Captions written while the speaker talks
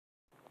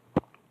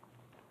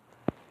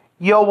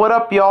Yo, what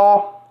up,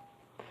 y'all?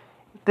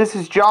 This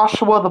is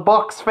Joshua, the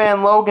Bucks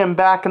fan Logan,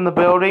 back in the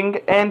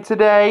building, and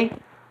today,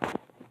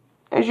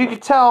 as you can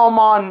tell, I'm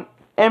on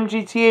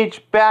MGTH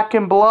Back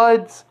in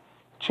Blood's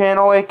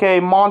channel, aka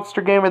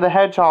Monster Game of the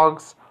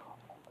Hedgehog's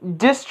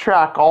diss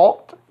track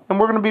alt, and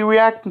we're going to be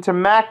reacting to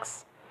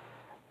Max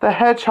the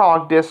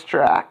Hedgehog diss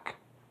track.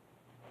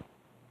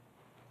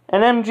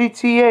 And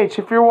MGTH,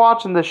 if you're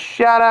watching this,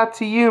 shout out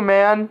to you,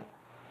 man.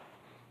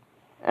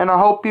 And I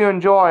hope you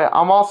enjoy it.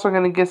 I'm also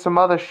going to get some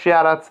other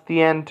shout outs at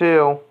the end,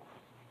 too.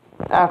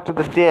 After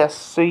the diss.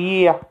 So,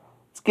 yeah.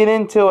 Let's get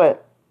into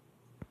it.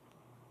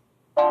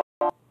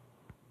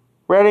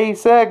 Ready,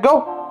 set,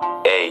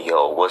 go! Hey,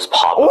 yo, what's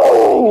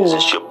poppin'? Is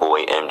this your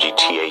boy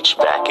MGTH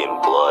Back in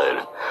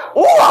Blood?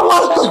 Oh, I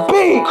love the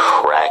beat!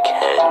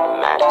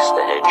 Crackhead Max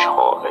the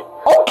Hedgehog.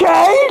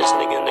 Okay! This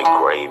nigga in the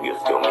grave, you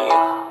feel me?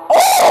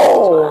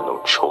 Oh! I had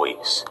no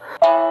choice.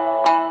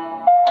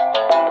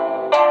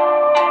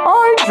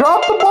 Alright,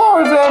 drop the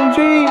bars,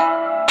 MG.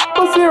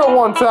 Let's hear it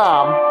one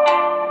time.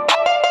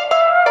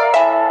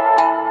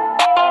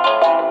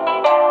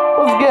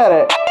 Let's get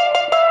it.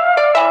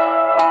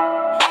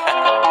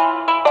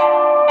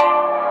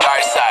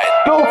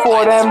 Go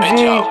for it,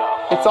 MG.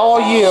 It's all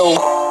you.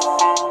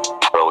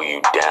 Throw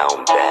you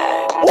down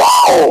bad.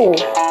 Whoa!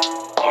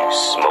 You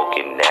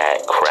smoking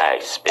that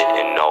crack,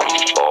 spitting all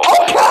these balls.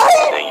 Okay!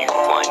 Then you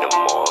flying to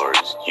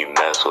Mars. You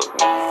mess with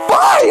me.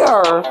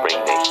 Fire!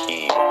 Bring the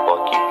heat.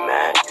 Fuck you,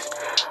 Max.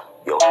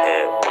 Your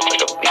head looks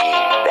like a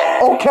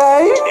beanbag.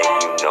 Okay. And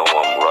you know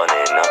I'm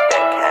running up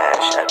that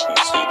cash. After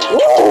you see this,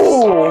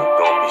 Ooh! you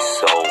gon' be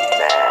so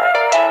mad.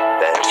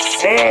 Better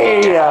sit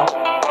Hey! down,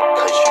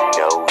 cause you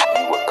know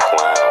you a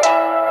clown.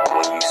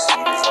 When you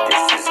see this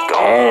is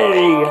gonna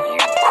Hey! make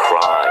you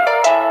cry.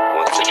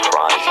 Won't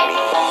surprise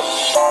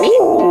me.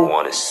 Ooh!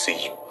 Wanna see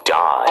you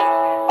die.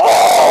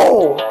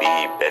 Oh! Be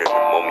better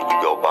the moment you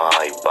go bye.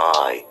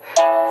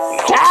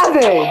 No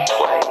Savage!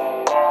 play.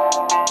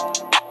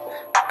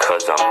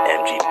 Cause I'm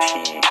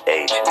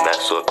MGTH,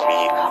 mess with me,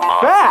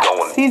 I'm Facts!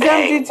 going He's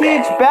bang, MGTH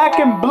bang. Back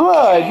in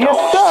Blood. Yes,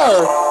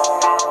 sir.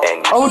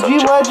 And OG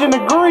Legend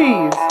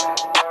agrees.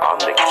 I'm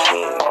the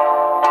king.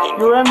 And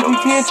You're you know you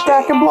MGTH stay.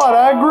 Back in Blood.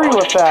 I agree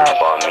with that.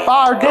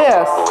 Fire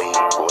diss. Bling,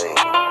 bling.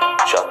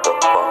 Shut the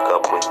fuck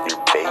up with your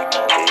baby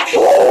ish.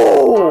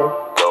 Oh!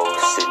 Go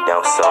sit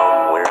down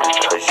somewhere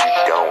cause you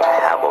don't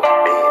have a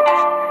bitch.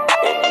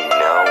 And you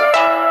know,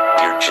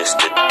 you're just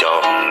a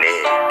dumb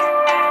nig.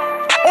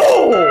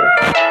 Oh!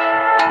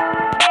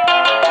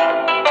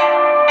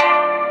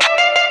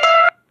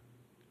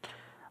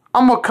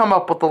 I'm gonna come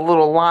up with a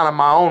little line of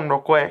my own real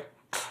quick.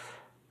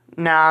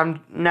 Now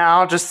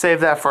I'll just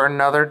save that for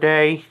another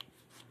day.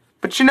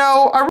 But you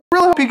know, I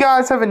really hope you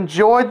guys have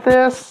enjoyed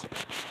this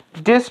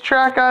diss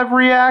track I've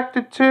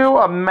reacted to,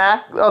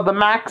 the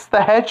Max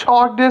the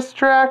Hedgehog diss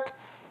track.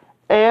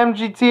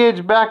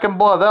 MGTH Back in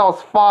Blood, that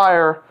was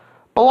fire.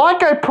 But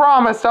like I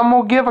promised, I'm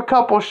gonna give a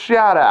couple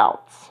shout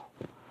outs.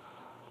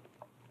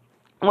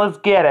 Let's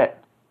get it.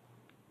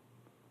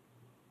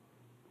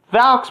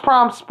 Valks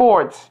Prom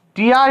Sports,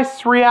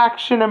 D-Ice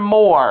Reaction and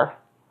more.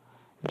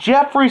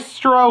 Jeffrey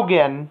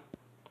Strogan,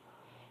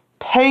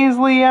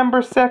 Paisley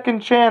Ember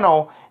Second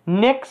Channel,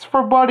 Nix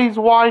for Buddies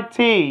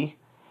YT,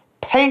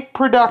 Pate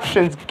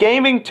Productions,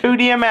 Gaming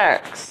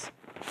 2DMX,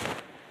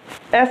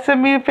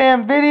 SMU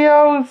Fan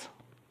Videos,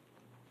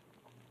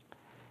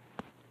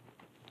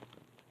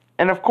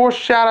 and of course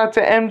shout out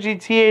to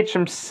MGTH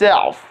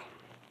himself.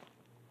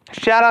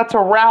 Shout out to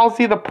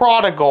Rousey the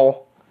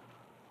Prodigal.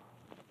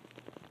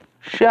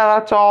 Shout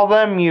out to all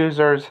them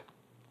users.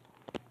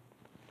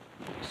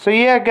 So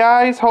yeah,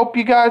 guys, hope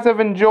you guys have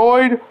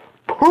enjoyed.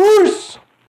 Peace!